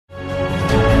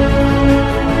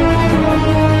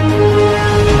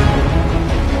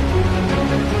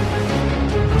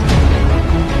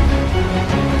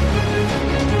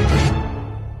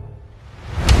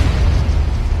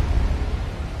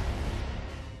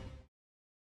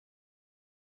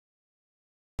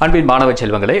அன்பின் மாணவ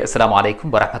செல்வங்களே, அஸ்ஸலாமு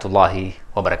அலைக்கும் வரஹ்மத்துல்லாஹி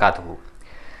வபரகாத்துஹு.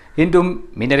 இன்றும்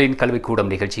மின்னரின் கல்விக்கூடம்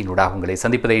நிகழ்ச்சியினூடாக உங்களை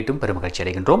சந்திப்பதையிட்டும் பெருமகிழ்ச்சி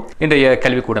அடைகின்றோம். இன்றைய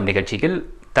கல்விக்கூடம் நிகழ்ச்சியில்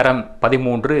தரம்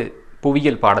 13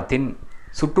 புவியியல் பாடத்தின்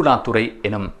சுற்றுலாத்துறை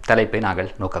எனும் தலைப்பை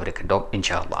நாங்கள் நோக்கவிருக்கின்றோம்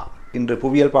இன்ஷா அல்லாஹ். இன்று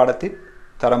புவியியல் பாடத்தில்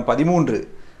தரம் 13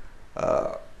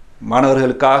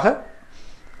 மாணவர்களுக்காக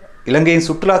இலங்கையின்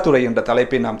சுற்றுலாத்துறை என்ற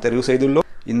தலைப்பை நாம் தெரிவு செய்துள்ளோம்.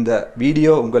 இந்த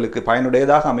வீடியோ உங்களுக்கு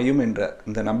பயனுடையதாக அமையும் என்ற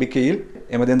இந்த நம்பிக்கையில்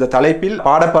எமது இந்த தலைப்பில்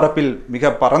பாடப்பரப்பில்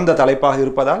மிக பரந்த தலைப்பாக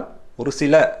இருப்பதால் ஒரு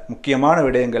சில முக்கியமான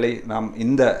விடயங்களை நாம்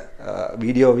இந்த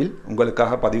வீடியோவில்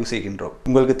உங்களுக்காக பதிவு செய்கின்றோம்.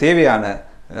 உங்களுக்கு தேவையான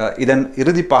இதன்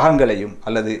இறுதி பாகங்களையும்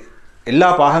அல்லது எல்லா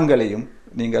பாகங்களையும்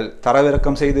நீங்கள்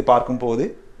தரவிறக்கம் செய்து பார்க்கும்போது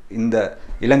இந்த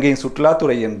இலங்கையின்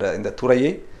சுற்றுலாத்துறை என்ற இந்த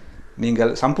துறையை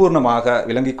நீங்கள் சம்பூர்ணமாக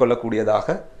விளங்கிக் கொள்ளக்கூடியதாக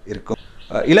இருக்கும்.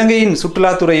 இலங்கையின்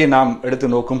சுற்றுலாத்துறையை நாம் எடுத்து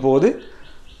நோக்கும்போது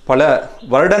பல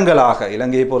வருடங்களாக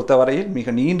இலங்கையை பொறுத்தவரையில்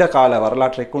மிக நீண்ட கால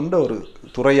வரலாற்றை கொண்ட ஒரு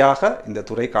துறையாக இந்த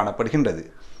துறை காணப்படுகின்றது.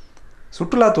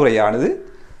 சுற்றுலாத்துறையானது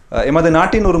எமது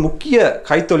நாட்டின் ஒரு முக்கிய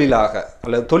கைத்தொழிலாக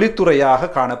அல்லது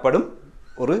தொழில்துறையாக காணப்படும்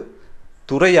ஒரு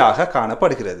துறையாக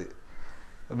காணப்படுகிறது.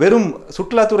 வெறும்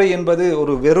சுற்றுலாத்துறை என்பது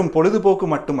ஒரு வெறும் பொழுதுபோக்கு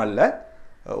மட்டுமல்ல,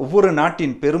 ஒவ்வொரு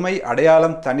நாட்டின் பெருமை,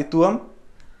 அடையாளம், தனித்துவம்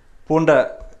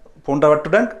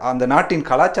போன்றவற்றுடன் அந்த நாட்டின்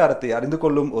கலாச்சாரத்தை அறிந்து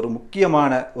கொள்ளும் ஒரு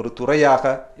முக்கியமான ஒரு துறையாக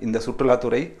இந்த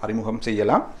சுற்றுலாத்துறை அறிமுகம்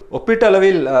செய்யலாம்.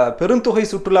 ஒப்பீட்டளவில் பெருந்தொகை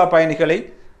சுற்றுலா பயணிகளை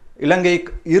இலங்கை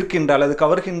ஈர்க்கின்ற அல்லது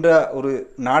கவர்கின்ற ஒரு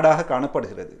நாடாக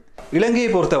காணப்படுகிறது. இலங்கையை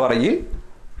பொறுத்தவரையில்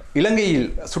இலங்கையில்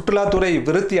சுற்றுலாத்துறை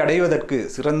விருத்தி அடைவதற்கு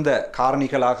சிறந்த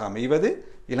காரணிகளாக அமைவது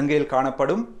இலங்கையில்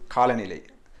காணப்படும் காலநிலை.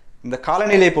 இந்த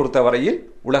காலநிலை பொறுத்தவரையில்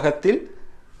உலகத்தில்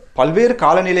பல்வேறு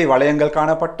காலநிலை வலயங்கள்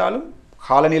காணப்பட்டாலும்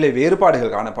காலநிலை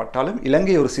வேறுபாடுகள் காணப்பட்டாலும்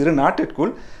இலங்கை ஒரு சிறு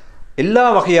நாட்டிற்குள் எல்லா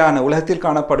வகையான உலகத்தில்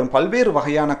காணப்படும் பல்வேறு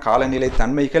வகையான காலநிலை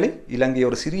தன்மைகளை இலங்கை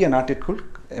ஒரு சிறிய நாட்டிற்குள்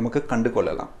நமக்கு கண்டு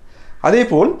கொள்ளலாம்.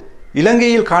 அதேபோல்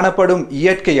இலங்கையில் காணப்படும்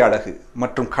இயற்கை அழகு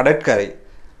மற்றும் கடற்கரை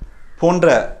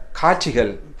போன்ற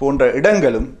காட்சிகள் போன்ற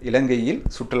இடங்களும் இலங்கையில்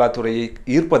சுற்றுலாத்துறையை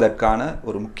ஈர்ப்பதற்கான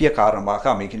ஒரு முக்கிய காரணமாக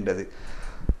அமைகின்றது.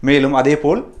 மேலும்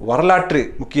அதேபோல் வரலாற்று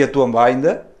முக்கியத்துவம் வாய்ந்த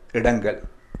இடங்கள்,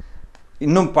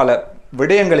 இன்னும் பல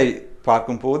விடயங்களை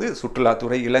பார்க்கும்போது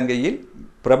சுற்றுலாத்துறை இலங்கையில்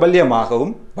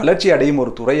பிரபல்யமாகவும் வளர்ச்சி அடையும்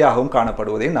ஒரு துறையாகவும்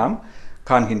காணப்படுவதை நாம்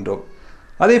காண்கின்றோம்.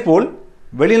 அதேபோல்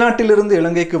வெளிநாட்டிலிருந்து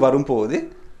இலங்கைக்கு வரும்போது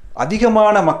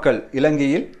அதிகமான மக்கள்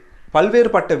இலங்கையில்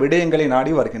பல்வேறுபட்ட விடயங்களை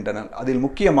நாடி வருகின்றனர். அதில்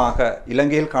முக்கியமாக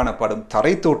இலங்கையில் காணப்படும்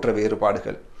தரைத்தோற்ற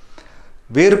வேறுபாடுகள்,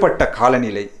 வேறுபட்ட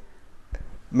காலநிலை,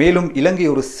 மேலும் இலங்கை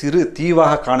ஒரு சிறு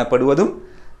தீவாக காணப்படுவதும்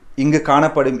இங்கு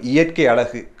காணப்படும் இயற்கை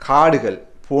அழகு, காடுகள்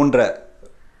போன்ற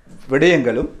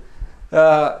விடயங்களும்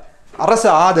அரச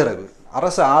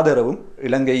ஆதரவும்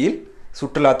இலங்கையில்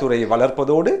சுற்றுலாத்துறையை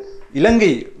வளர்ப்பதோடு இலங்கை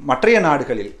மற்றைய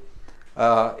நாடுகளில்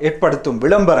ஏற்படுத்தும்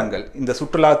விளம்பரங்கள், இந்த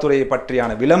சுற்றுலாத்துறையை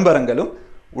பற்றியான விளம்பரங்களும்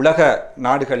உலக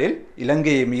நாடுகளில்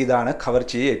இலங்கை மீதான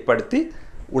கவர்ச்சியை ஏற்படுத்தி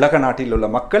உலக நாட்டில் உள்ள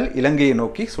மக்கள் இலங்கையை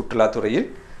நோக்கி சுற்றுலாத்துறையில்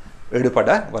ஈடுபட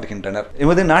வருகின்றனர்.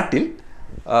 எமது நாட்டில்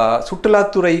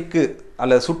சுற்றுலாத்துறைக்கு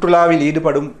அல்லது சுற்றுலாவில்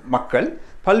ஈடுபடும் மக்கள்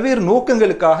பல்வேறு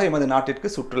நோக்கங்களுக்காக எமது நாட்டிற்கு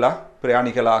சுற்றுலா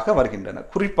பிரயாணிகளாக வருகின்றனர்.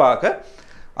 குறிப்பாக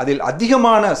அதில்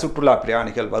அதிகமான சுற்றுலா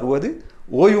பிரயாணிகள் வருவது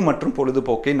ஓய்வு மற்றும்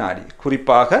பொழுதுபோக்கை நாடி.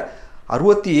 குறிப்பாக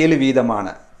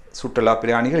 67% சுற்றுலா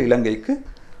பிரயாணிகள் இலங்கைக்கு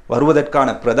வருவதற்கான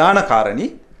பிரதான காரணி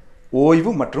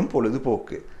ஓய்வு மற்றும்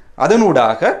பொழுதுபோக்கு.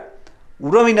 அதனூடாக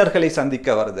உறவினர்களை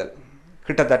சந்திக்க வருதல்.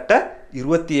 கிட்டத்தட்ட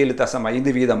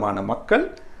 27.5% மக்கள்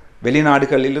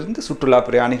வெளிநாடுகளிலிருந்து சுற்றுலா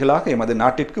பிரயாணிகளாக எமது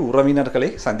நாட்டிற்கு உறவினர்களை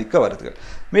சந்திக்க வருதுகள்.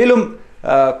 மேலும்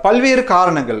பல்வேறு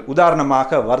காரணங்கள்,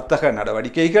 உதாரணமாக வர்த்தக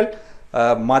நடவடிக்கைகள்,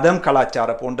 மதம், கலாச்சார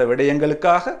போன்ற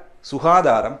விடயங்களுக்காக,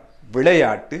 சுகாதாரம்,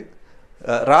 விளையாட்டு,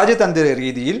 ராஜதந்திர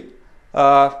ரீதியில்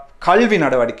கல்வி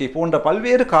நடவடிக்கை போன்ற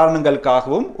பல்வேறு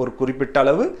காரணங்களுக்காகவும் ஒரு குறிப்பிட்ட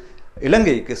அளவு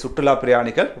இலங்கைக்கு சுற்றுலா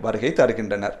பிரயாணிகள் வருகை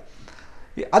தருகின்றனர்.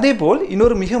 அதேபோல்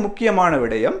இன்னொரு மிக முக்கியமான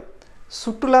விடயம்,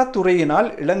 சுற்றுலாத்துறையினால்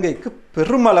இலங்கைக்கு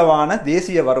பெருமளவான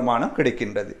தேசிய வருமானம்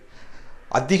கிடைக்கின்றது.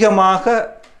 அதிகமாக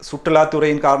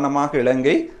சுற்றுலாத்துறையின் காரணமாக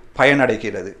இலங்கை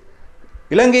பயனடைகிறது.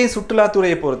 இலங்கை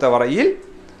சுற்றுலாத்துறையை பொறுத்தவரையில்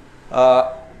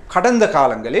கடந்த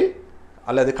காலங்களில்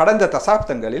அல்லது கடந்த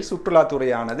தசாப்தங்களில்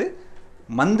சுற்றுலாத்துறையானது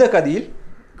மந்தகதியில்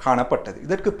காணப்பட்டது.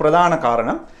 இதற்கு பிரதான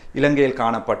காரணம் இலங்கையில்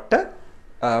காணப்பட்ட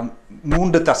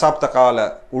 3 தசாப்த கால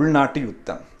உள்நாட்டு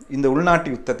யுத்தம். இந்த உள்நாட்டு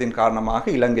யுத்தத்தின் காரணமாக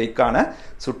இலங்கைக்கான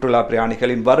சுற்றுலா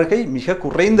பிரயாணிகளின் வருகை மிக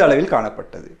குறைந்த அளவில்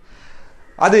காணப்பட்டது.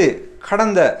 அது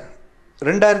கடந்த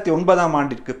 2009ஆம்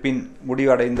ஆண்டிற்கு பின்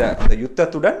முடிவடைந்த அந்த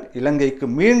யுத்தத்துடன் இலங்கைக்கு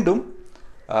மீண்டும்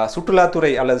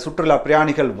சுற்றுலாத்துறை அல்லது சுற்றுலா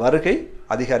பிரயாணிகள் வருகை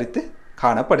அதிகரித்து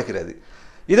காணப்படுகிறது.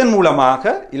 இதன்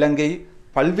மூலமாக இலங்கை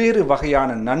பல்வேறு வகையான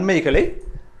நன்மைகளை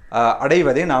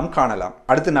அடைவதை நாம் காணலாம்.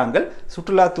 அடுத்து நாங்கள்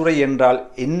சுற்றுலாத்துறை என்றால்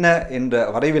என்ன என்ற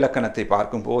வரைவிலக்கணத்தை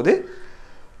பார்க்கும்போது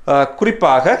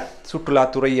குறிப்பாக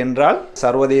சுற்றுலாத்துறை என்றால்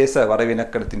சர்வதேச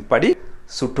வரைவிலக்கணத்தின்படி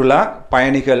சுற்றுலா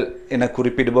பயணிகள் என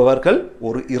குறிப்பிடுபவர்கள்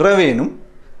ஒரு இரவேனும்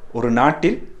ஒரு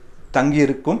நாட்டில்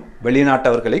தங்கியிருக்கும்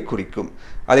வெளிநாட்டவர்களை குறிக்கும்.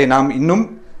 அதை நாம் இன்னும்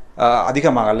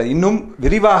அதிகமாக அல்ல இன்னும்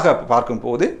விரிவாக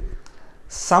பார்க்கும்போது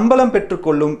சம்பளம்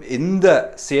பெற்றுக்கொள்ளும் எந்த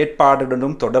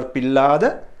செயற்பாடுடனும் தொடர்பில்லாத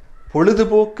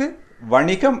பொழுதுபோக்கு,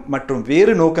 வணிகம் மற்றும்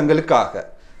வேறு நோக்கங்களுக்காக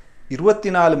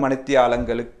 24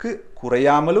 மணித்தியாலங்களுக்கு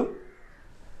குறையாமலும்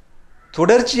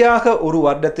தொடர்ச்சியாக ஒரு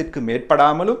வருடத்திற்கு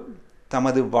மேற்படாமலும்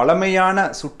தமது வளமையான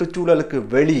சுற்றுச்சூழலுக்கு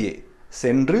வெளியே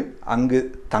சென்று அங்கு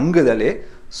தங்குதலே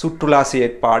சுற்றுலா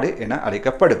செயற்பாடு என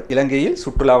அழைக்கப்படும். இலங்கையில்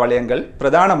சுற்றுலா வலயங்கள்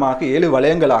பிரதானமாக 7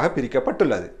 வலயங்களாக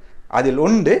பிரிக்கப்பட்டுள்ளது. அதில்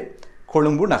ஒன்று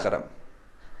கொழும்பு நகரம்,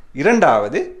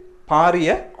 இரண்டாவது பாரிய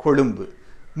கொழும்பு,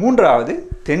 மூன்றாவது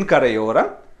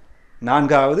தென்கரையோரம்,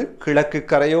 நான்காவது கிழக்கு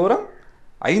கரையோரம்,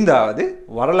 ஐந்தாவது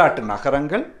வரலாற்று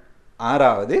நகரங்கள்,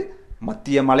 ஆறாவது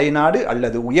மத்திய மலைநாடு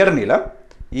அல்லது உயர்நிலம்,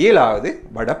 ஏழாவது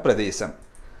வடப்பிரதேசம்.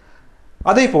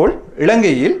 அதேபோல்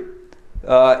இலங்கையில்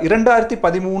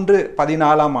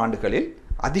 2013-14 ஆண்டுகளில்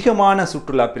அதிகமான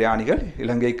சுற்றுலா பிரயாணிகள்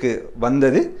இலங்கைக்கு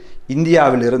வந்தது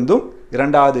இந்தியாவிலிருந்தும்,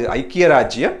 இரண்டாவது ஐக்கிய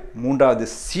ராஜ்யம், மூன்றாவது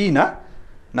சீனா,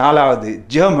 நாலாவது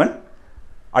ஜெர்மன்,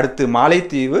 அடுத்து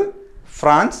மாலைத்தீவு,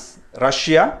 பிரான்ஸ்,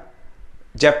 ரஷ்யா,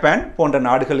 ஜப்பான் போன்ற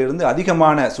நாடுகளிலிருந்து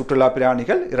அதிகமான சுற்றுலா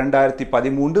பிரயாணிகள்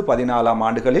 2013-14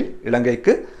 ஆண்டுகளில்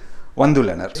இலங்கைக்கு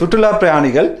வந்துள்ளனர். சுற்றுலா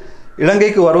பிரயாணிகள்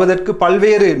இலங்கைக்கு வருவதற்கு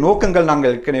பல்வேறு நோக்கங்கள்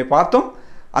நாங்கள் ஏற்கனவே பார்த்தோம்.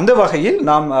 அந்த வகையில்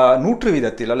நாம் 100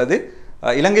 வீதத்தில் அல்லது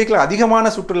இலங்கைக்கு அதிகமான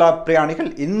சுற்றுலா பிரயாணிகள்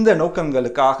இந்த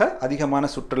நோக்கங்களுக்காக அதிகமான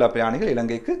சுற்றுலா பிரயாணிகள்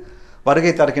இலங்கைக்கு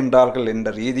வருகை தருகின்றார்கள் என்ற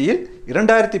ரீதியில்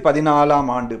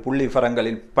 2014 ஆண்டு புள்ளி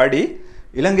விவரங்களின் படி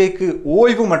இலங்கைக்கு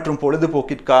ஓய்வு மற்றும்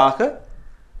பொழுதுபோக்கிற்காக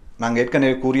நாங்கள்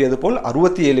ஏற்கனவே கூறியது போல்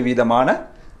 67%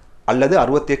 அல்லது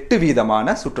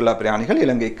 68% சுற்றுலா பிரயாணிகள்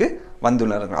இலங்கைக்கு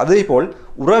வந்துள்ளனர். அதேபோல்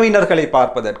உறவினர்களை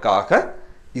பார்ப்பதற்காக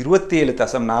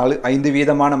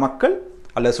 27.45% மக்கள்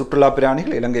அல்லது சுற்றுலா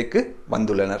பிரயாணிகள் இலங்கைக்கு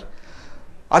வந்துள்ளனர்.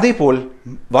 அதேபோல்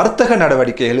வர்த்தக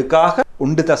நடவடிக்கைகளுக்காக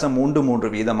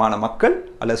 1.33% மக்கள்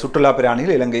அல்லது சுற்றுலா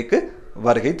பிரயாணிகள் இலங்கைக்கு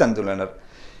வருகை தந்துள்ளனர்.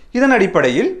 இதன்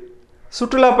அடிப்படையில்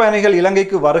சுற்றுலா பயணிகள்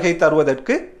இலங்கைக்கு வருகை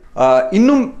தருவதற்கு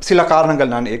இன்னும் சில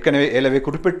காரணங்கள் நான் ஏற்கனவே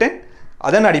குறிப்பிட்டேன்.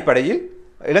 அதன் அடிப்படையில்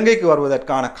இலங்கைக்கு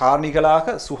வருவதற்கான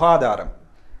காரணிகளாக சுகாதாரம்,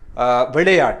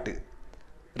 விளையாட்டு,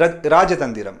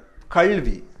 ராஜதந்திரம்,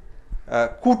 கல்வி,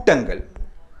 கூட்டங்கள்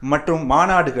மற்றும்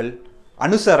மாநாடுகள்,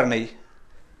 அனுசரணை,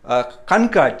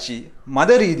 கண்காட்சி,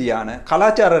 மத ரீதியான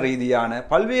கலாச்சார ரீதியான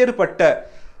பல்வேறுபட்ட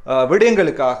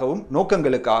விடயங்களுக்காகவும்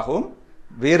நோக்கங்களுக்காகவும்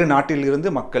வேறு நாட்டில் இருந்து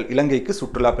மக்கள் இலங்கைக்கு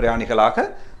சுற்றுலா பிரயாணிகளாக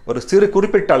ஒரு சிறு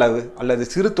குறிப்பிட்ட அளவு அல்லது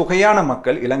சிறு தொகையான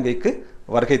மக்கள் இலங்கைக்கு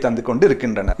வருகை தந்து கொண்டு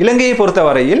இருக்கின்றனர். இலங்கையை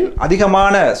பொறுத்தவரையில்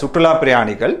அதிகமான சுற்றுலா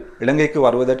பிரயாணிகள் இலங்கைக்கு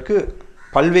வருவதற்கு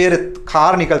பல்வேறு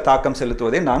காரணிகள் தாக்கம்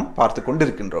செலுத்துவதை நாம் பார்த்து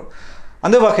கொண்டிருக்கின்றோம்.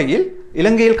 அந்த வகையில்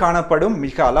இலங்கையில் காணப்படும்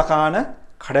மிக அழகான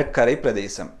கடற்கரை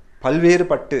பிரதேசம்,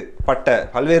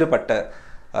 பல்வேறுபட்ட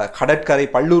கடற்கரை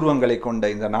பல்லுருவங்களை கொண்ட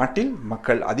இந்த நாட்டில்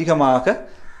மக்கள் அதிகமாக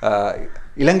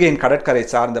இலங்கையின் கடற்கரை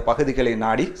சார்ந்த பகுதிகளை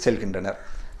நாடி செல்கின்றனர்.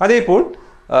 அதேபோல்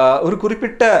ஒரு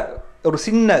குறிப்பிட்ட ஒரு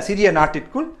சிறிய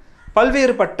நாட்டிற்குள்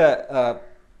பல்வேறுபட்ட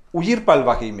உயிர்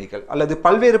பல்வகைமைகள் அல்லது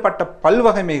பல்வேறுபட்ட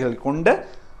பல்வகைமைகள் கொண்ட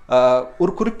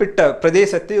ஒரு குறிப்பிட்ட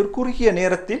பிரதேசத்தை ஒரு குறுகிய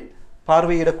நேரத்தில்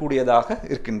பார்வையிடக்கூடியதாக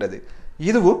இருக்கின்றது.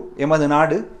 இதுவும் எமது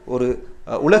நாடு ஒரு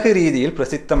உலக ரீதியில்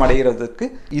பிரசித்தமடைகிறதுக்கு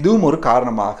இதுவும் ஒரு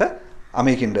காரணமாக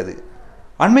அமைகின்றது.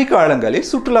 அண்மை காலங்களில்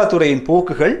சுற்றுலாத்துறையின்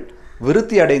போக்குகள்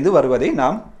விருத்தி அடைந்து வருவதை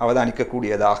நாம்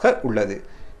அவதானிக்கக்கூடியதாக உள்ளது.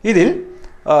 இதில்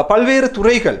பல்வேறு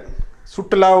துறைகள்,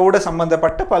 சுற்றுலாவோடு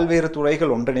சம்பந்தப்பட்ட பல்வேறு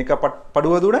துறைகள்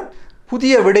ஒன்றிணைக்கப்படுவதுடன்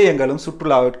புதிய விடயங்களும்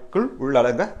சுற்றுலாவிற்குள்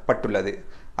உள்ளடங்கப்பட்டுள்ளது.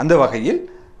 அந்த வகையில்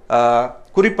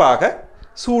குறிப்பாக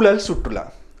சூழல் சுற்றுலா,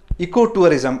 இக்கோ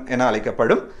டூரிசம் என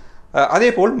அழைக்கப்படும்,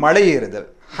 அதேபோல் மலையேறுதல்,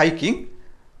 ஹைக்கிங்,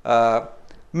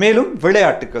 மேலும்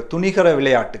விளையாட்டுக்கள், துணிகர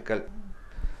விளையாட்டுக்கள்,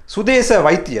 சுதேச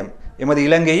வைத்தியம், எமது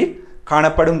இலங்கையில்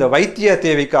காணப்படும் இந்த வைத்திய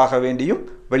தேவைக்காக வேண்டியும்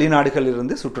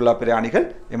வெளிநாடுகளிலிருந்து சுற்றுலா பிரயாணிகள்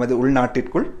எமது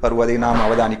உள்நாட்டிற்குள் வருவதை நாம்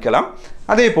அவதானிக்கலாம்.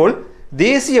 அதேபோல்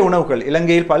தேசிய உணவுகள்,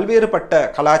 இலங்கையில் பல்வேறுபட்ட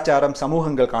கலாச்சாரம்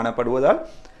சமூகங்கள் காணப்படுவதால்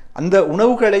அந்த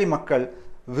உணவுகளை மக்கள்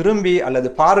விரும்பி அல்லது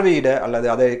பார்வையிட அல்லது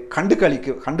அதை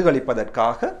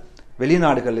கண்டுகளிப்பதற்காக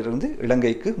வெளிநாடுகளிலிருந்து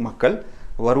இலங்கைக்கு மக்கள்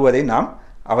வருவதை நாம்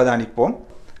அவதானிப்போம்.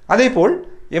 அதேபோல்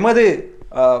எமது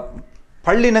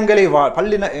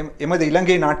எமது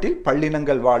இலங்கை நாட்டில்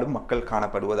பல்லினங்கள் வாழும் மக்கள்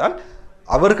காணப்படுவதால்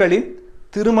அவர்களின்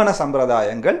திருமண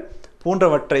சம்பிரதாயங்கள்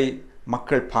போன்றவற்றை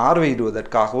மக்கள்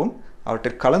பார்வையிடுவதற்காகவும்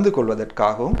அவற்றில் கலந்து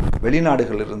கொள்வதற்காகவும்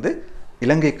வெளிநாடுகளிலிருந்து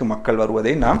இலங்கைக்கு மக்கள்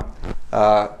வருவதை நாம்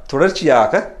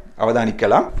தொடர்ச்சியாக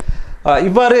அவதானிக்கலாம்.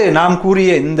 இவ்வாறு நாம்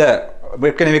கூறிய இந்த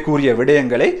ஏற்கனவே கூறிய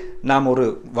விடயங்களை நாம் ஒரு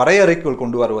வரையறைக்குள்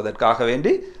கொண்டு வருவதற்காக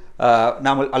வேண்டி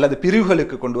நாம் அல்லது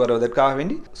பிரிவுகளுக்கு கொண்டு வருவதற்காக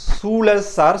வேண்டி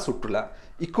சூழல்சார் சுற்றுலா,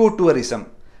 இக்கோ டூரிசம்,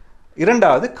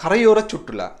 இரண்டாவது கரையோர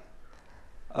சுற்றுலா,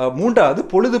 மூன்றாவது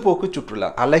பொழுதுபோக்கு சுற்றுலா,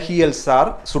 அழகியல்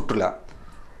சார் சுற்றுலா,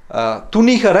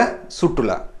 துணிகர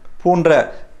சுற்றுலா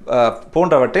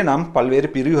போன்றவற்றை நாம் பல்வேறு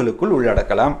பிரிவுகளுக்குள்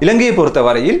உள்ளடக்கலாம். இலங்கையை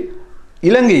பொறுத்தவரையில்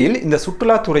இலங்கையில் இந்த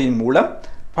சுற்றுலாத்துறையின் மூலம்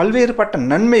பல்வேறுபட்ட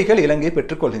நன்மைகள் இலங்கை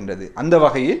பெற்றுக்கொள்கின்றது. அந்த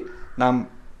வகையில் நாம்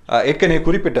ஏற்கனவே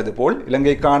குறிப்பிட்டது போல்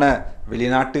இலங்கைக்கான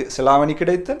வெளிநாட்டு செலாவணி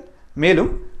கிடைத்தல்,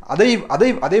 மேலும்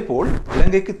அதே போல்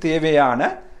இலங்கைக்கு தேவையான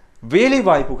வேலை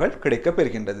வாய்ப்புகள் கிடைக்கப்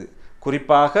பெறுகின்றது.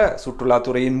 குறிப்பாக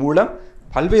சுற்றுலாத்துறையின் மூலம்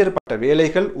பல்வேறுபட்ட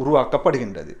வேலைகள்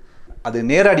உருவாக்கப்படுகின்றது. அது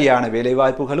நேரடியான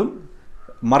வேலைவாய்ப்புகளும்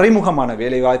மறைமுகமான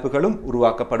வேலைவாய்ப்புகளும்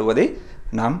உருவாக்கப்படுவதை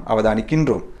நாம்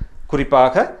அவதானிக்கின்றோம்.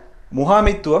 குறிப்பாக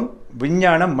முகாமைத்துவம்,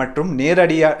 விஞ்ஞானம் மற்றும்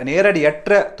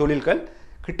நேரடியற்ற தொழில்கள்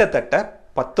கிட்டத்தட்ட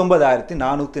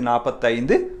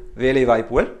 19,445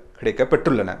 வேலைவாய்ப்புகள்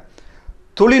கிடைக்கப்பெற்றுள்ளன.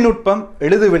 தொழில்நுட்பம்,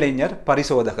 எழுதுவிளைஞர்,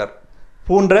 பரிசோதகர்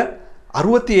போன்ற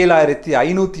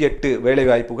 67,508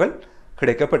 வேலைவாய்ப்புகள்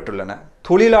கிடைக்கப்பெற்றுள்ளன.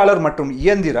 தொழிலாளர் மற்றும்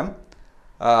இயந்திரம்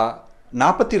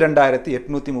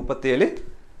 42,837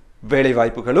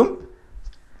 வேலைவாய்ப்புகளும்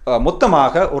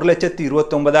மொத்தமாக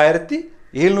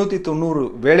 1,29,790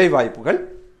 வேலைவாய்ப்புகள்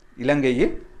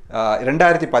இலங்கையில்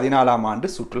 2014ஆம் ஆண்டு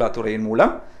சுற்றுலாத்துறையின்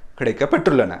மூலம்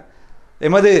கிடைக்கப்பெற்றுள்ளன.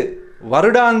 எமது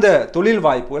வருடாந்த தொழில்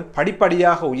வாய்ப்புகள்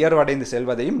படிப்படியாக உயர்வடைந்து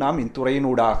செல்வதையும் நாம்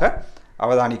இத்துறையினூடாக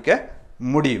அவதானிக்க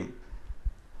முடியும்.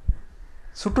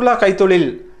 சுற்றுலா கைத்தொழில்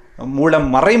மூலம்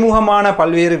மறைமுகமான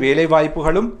பல்வேறு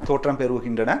வேலைவாய்ப்புகளும் தோற்றம்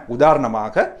பெறுகின்றன.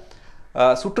 உதாரணமாக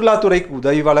சுற்றுலாத்துறைக்கு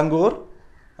உதவி வழங்குவோர்,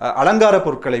 அலங்கார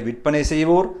பொருட்களை விற்பனை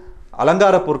செய்வோர்,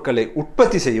 அலங்கார பொருட்களை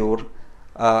உற்பத்தி செய்வோர்,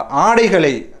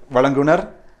 ஆடைகளை வழங்குனர்,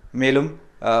 மேலும்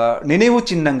நினைவு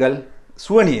சின்னங்கள்,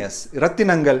 சுவனியர்ஸ்,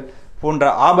 இரத்தினங்கள் போன்ற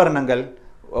ஆபரணங்கள்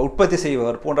உற்பத்தி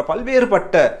செய்பவர் போன்ற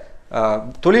பல்வேறுபட்ட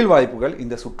தொழில் வாய்ப்புகள்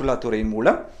இந்த சுற்றுலாத்துறையின்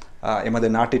மூலம் எமது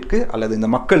நாட்டிற்கு அல்லது இந்த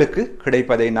மக்களுக்கு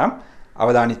கிடைப்பதை நாம்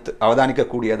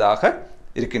அவதானிக்கக்கூடியதாக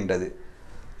இருக்கின்றது.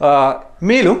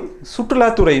 மேலும்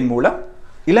சுற்றுலாத்துறையின் மூலம்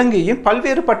இலங்கையின்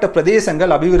பல்வேறுபட்ட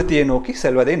பிரதேசங்கள் அபிவிருத்தியை நோக்கி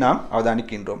செல்வதை நாம்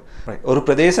அவதானிக்கின்றோம். ஒரு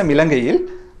பிரதேசம் இலங்கையில்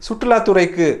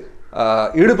சுற்றுலாத்துறைக்கு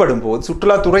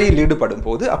சுற்றுலாத்துறையில் ஈடுபடும்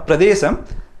போது அப்பிரதேசம்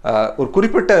ஒரு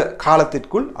குறிப்பிட்ட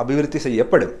காலத்திற்குள் அபிவிருத்தி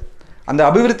செய்யப்படும். அந்த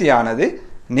அபிவிருத்தியானது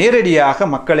நேரடியாக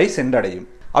மக்களை சென்றடையும்.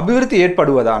 அபிவிருத்தி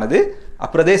ஏற்படுவதானது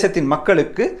அப்பிரதேசத்தின்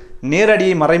மக்களுக்கு நேரடி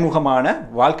மறைமுகமான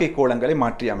வாழ்க்கை கோலங்களை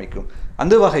மாற்றி அமைக்கும்.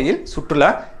 அந்த வகையில் சுற்றுலா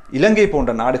இலங்கை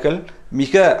போன்ற நாடுகள்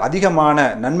மிக அதிகமான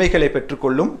நன்மைகளை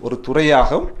பெற்றுக்கொள்ளும் ஒரு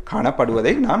துறையாகவும்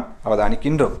காணப்படுவதை நாம்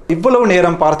அவதானிக்கின்றோம். இவ்வளவு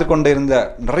நேரம் பார்த்து கொண்டிருந்த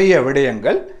நிறைய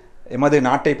விடயங்கள் எமது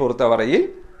நாட்டை பொறுத்தவரையில்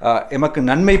எமக்கு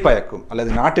நன்மை பயக்கும்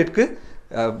அல்லது நாட்டிற்கு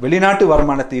வெளிநாட்டு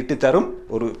வருமானத்தை ஈட்டி தரும்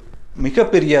ஒரு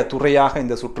மிகப்பெரிய துறையாக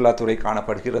இந்த சுற்றுலாத்துறை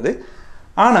காணப்படுகிறது.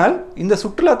 ஆனால் இந்த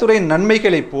சுற்றுலாத்துறையின்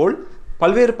நன்மைகளைப் போல்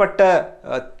பல்வேறுபட்ட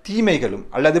தீமைகளும்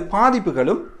அல்லது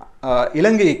பாதிப்புகளும்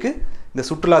இலங்கைக்கு இந்த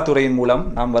சுற்றுலாத்துறையின் மூலம்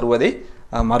நாம் வருவதை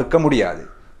மறுக்க முடியாது.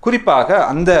 குறிப்பாக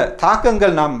அந்த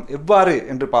தாக்கங்கள் நாம் எவ்வாறு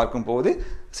என்று பார்க்கும்போது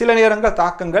சில நேரங்கள்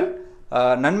தாக்கங்கள்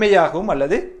நன்மையாகவும்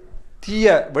அல்லது தீய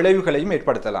விளைவுகளையும்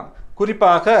ஏற்படுத்தலாம்.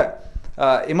 குறிப்பாக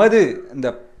எமது இந்த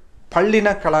பல்லின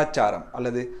கலாச்சாரம்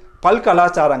அல்லது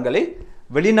பல்கலாச்சாரங்களை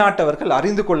வெளிநாட்டவர்கள்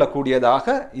அறிந்து கொள்ளக்கூடியதாக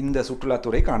இந்த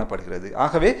சுற்றுலாத்துறை காணப்படுகிறது.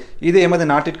 ஆகவே இது எமது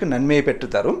நாட்டிற்கு நன்மையை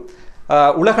பெற்றுத்தரும்.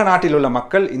 உலக நாட்டில் உள்ள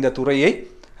மக்கள் இந்த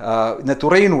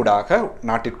துறையினூடாக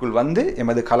நாட்டிற்குள் வந்து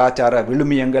எமது கலாச்சார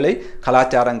விழுமியங்களை,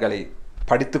 கலாச்சாரங்களை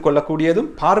படித்து கொள்ளக்கூடியதும்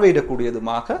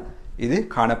பார்வையிடக்கூடியதுமாக இது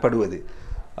காணப்படுவது.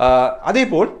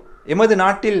 அதேபோல் எமது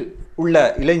நாட்டில் உள்ள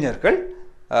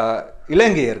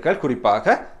இலங்கையர்கள் குறிப்பாக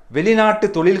வெளிநாட்டு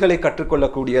தொழில்களை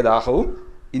கற்றுக்கொள்ளக்கூடியதாகவும்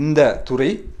இந்த துறை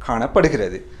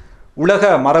காணப்படுகிறது. உலக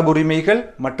மரபுரிமைகள்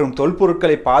மற்றும்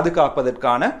தொல்பொருட்களை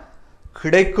பாதுகாப்பதற்கான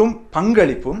கிடைக்கும்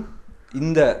பங்களிப்பும்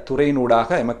இந்த துறையினூடாக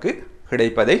எமக்கு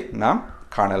கிடைப்பதை நாம்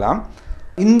காணலாம்.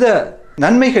 இந்த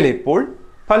நன்மைகளைப் போல்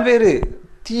பல்வேறு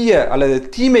தீய அல்லது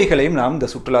தீமைகளையும் நாம் இந்த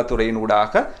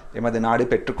சுற்றுலாத்துறையினூடாக எமது நாடு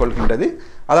பெற்றுக்கொள்கின்றது.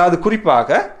 அதாவது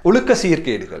குறிப்பாக ஒழுக்க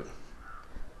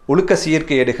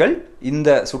சீர்கேடுகள் இந்த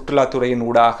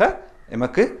சுற்றுலாத்துறையினூடாக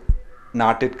எமக்கு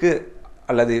நாட்டிற்கு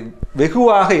அல்லது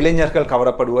வெகுவாக இளைஞர்கள்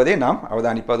கவரப்படுவதை நாம்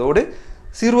அவதானிப்பதோடு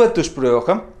சிறுவர்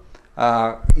துஷ்பிரயோகம்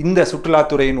இந்த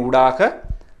சுற்றுலாத்துறையின் ஊடாக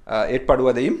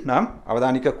ஏற்படுவதையும் நாம்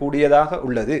அவதானிக்கக்கூடியதாக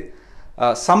உள்ளது.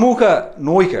 சமூக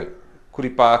நோய்கள்,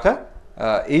 குறிப்பாக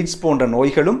எய்ட்ஸ் போன்ற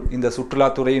நோய்களும் இந்த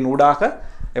சுற்றுலாத்துறையின் ஊடாக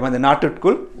எமது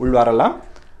நாட்டிற்குள் உள்வரலாம்.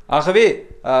 ஆகவே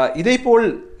இதேபோல்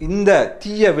இந்த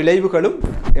தீய விளைவுகளும்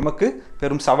எமக்கு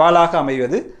பெரும் சவாலாக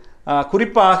அமைவது,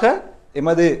 குறிப்பாக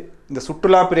எமது இந்த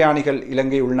சுற்றுலா பிரயாணிகள்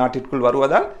இலங்கை உள்நாட்டிற்குள்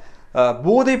வருவதால்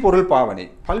போதைப் பொருள் பாவனை,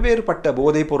 பல்வேறுபட்ட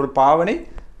போதைப் பொருள் பாவனை,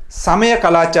 சமய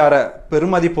கலாச்சார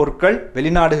பெறுமதி பொருட்கள்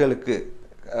வெளிநாடுகளுக்கு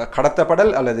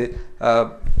கடத்தப்படல் அல்லது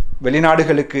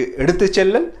வெளிநாடுகளுக்கு எடுத்து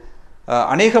செல்லல்,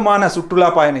 அநேகமான சுற்றுலா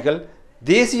பயணிகள்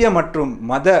தேசிய மற்றும்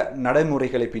மத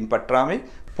நடைமுறைகளை பின்பற்றாமை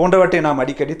போன்றவற்றை நாம்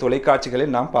அடிக்கடி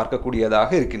தொலைக்காட்சிகளில் நாம் பார்க்கக்கூடியதாக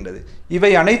இருக்கின்றது.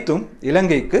 இவை அனைத்தும்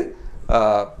இலங்கைக்கு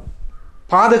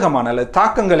பாதகமான அல்லது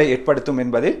தாக்கங்களை ஏற்படுத்தும்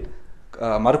என்பதில்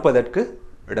மறுப்பதற்கு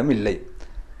இடமில்லை.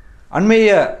 அண்மைய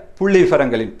புள்ளி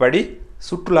விவரங்களின்படி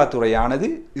சுற்றுலாத்துறையானது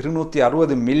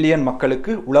 260 மில்லியன்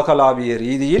மக்களுக்கு உலகளாவிய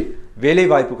ரீதியில்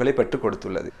வேலைவாய்ப்புகளை பெற்றுக்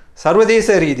கொடுத்துள்ளது.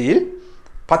 சர்வதேச ரீதியில்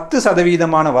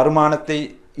 10% வருமானத்தை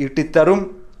ஈட்டித்தரும்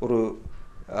ஒரு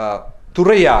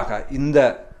துறையாக இந்த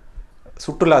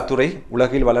சுற்றுலாத்துறை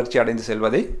உலகில் வளர்ச்சி அடைந்து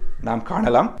செல்வதை நாம்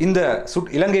காணலாம். இந்த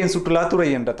இலங்கையின் சுற்றுலாத்துறை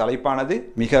என்ற தலைப்பானது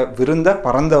மிக விருந்த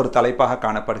பரந்த ஒரு தலைப்பாக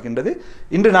காணப்படுகின்றது.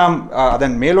 இன்று நாம்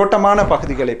அதன் மேலோட்டமான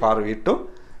பகுதிகளை பார்வையிட்டோம்.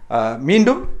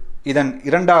 மீண்டும் இதன்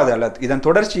இரண்டாவது அல்லது இதன்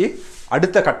தொடர்ச்சியை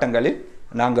அடுத்த கட்டங்களில்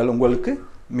நாங்கள் உங்களுக்கு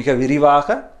மிக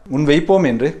விரிவாக முன்வைப்போம்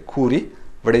என்று கூறி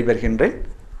விடைபெறுகின்றேன்.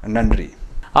 நன்றி.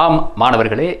 ஆம்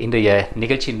மாணவர்களே, இன்றைய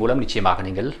நிகழ்ச்சியின் மூலம் நிச்சயமாக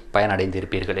நீங்கள்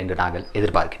பயனடைந்திருப்பீர்கள் என்று நாங்கள்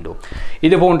எதிர்பார்க்கின்றோம்.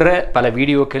 இதுபோன்ற பல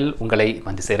வீடியோக்கள் உங்களை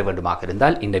வந்து சேர வேண்டுமாக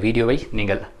இருந்தால் இந்த வீடியோவை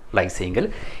நீங்கள் லைக் செய்யுங்கள்.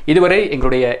 இதுவரை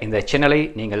எங்களுடைய இந்த சேனலை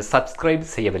நீங்கள் சப்ஸ்கிரைப்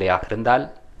செய்யவில்லையாக இருந்தால்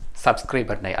சப்ஸ்கிரைப்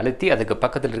பட்டனை அழுத்தி அதுக்கு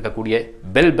பக்கத்தில் இருக்கக்கூடிய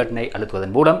பெல் பட்டனை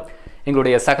அழுத்துவதன் மூலம்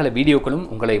எங்களுடைய சகல வீடியோக்களும்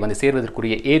உங்களை வந்து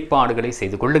சேர்வதற்குரிய ஏற்பாடுகளை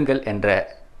செய்து கொள்ளுங்கள் என்ற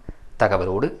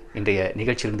தகவலோடு இன்றைய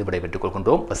நிகழ்ச்சியிலிருந்து விடைபெற்றுக்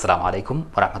கொள்கின்றோம். அஸ்ஸலாமு அலைக்கும்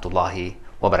வரஹ்மத்துல்லாஹி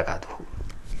வபரகாத்துஹு.